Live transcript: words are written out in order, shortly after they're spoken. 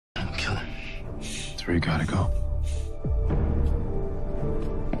Tariq gotta go.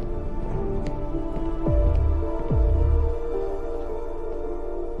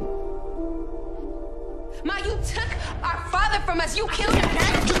 Ma, you took our father from us. You killed him.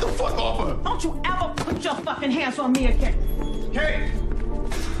 Get the fuck off her! Don't you ever put your fucking hands on me again. Hey!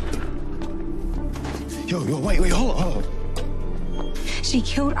 Yo, wait, hold on. She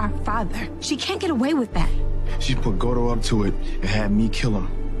killed our father. She can't get away with that. She put Gordo up to it and had me kill him.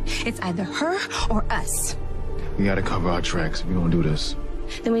 It's either her or us. We gotta cover our tracks if we don't do this.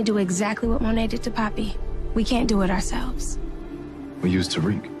 Then we do exactly what Monet did to Poppy. We can't do it ourselves. We use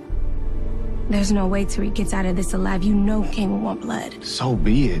Tariq. There's no way Tariq gets out of this alive. You know Kane will want blood. So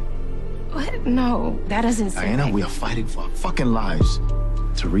be it. What? No, that doesn't say Diana, right. we are fighting for our fucking lives.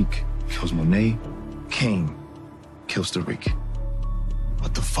 Tariq kills Monet. Kane kills Tariq.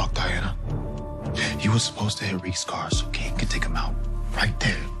 What the fuck, Diana? You were supposed to hit Reek's car so Kane could take him out. Right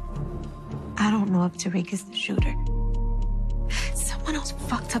there. I don't know if Tariq is the shooter. Someone else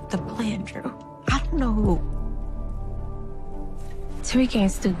fucked up the plan, Drew. I don't know who. Tariq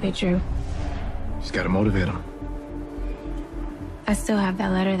ain't stupid, Drew. Just gotta motivate him. I still have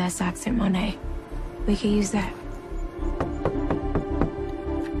that letter that Sock sent Monet. We could use that.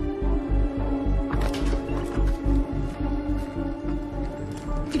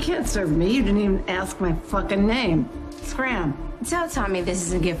 You can't serve me. You didn't even ask my fucking name. Scram. Tell Tommy this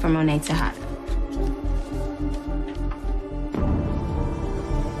is a gift from Monet to Hot.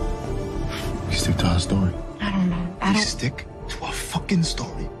 We stick to our story. I don't know. We stick to our fucking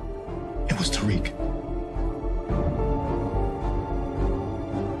story. It was Tariq.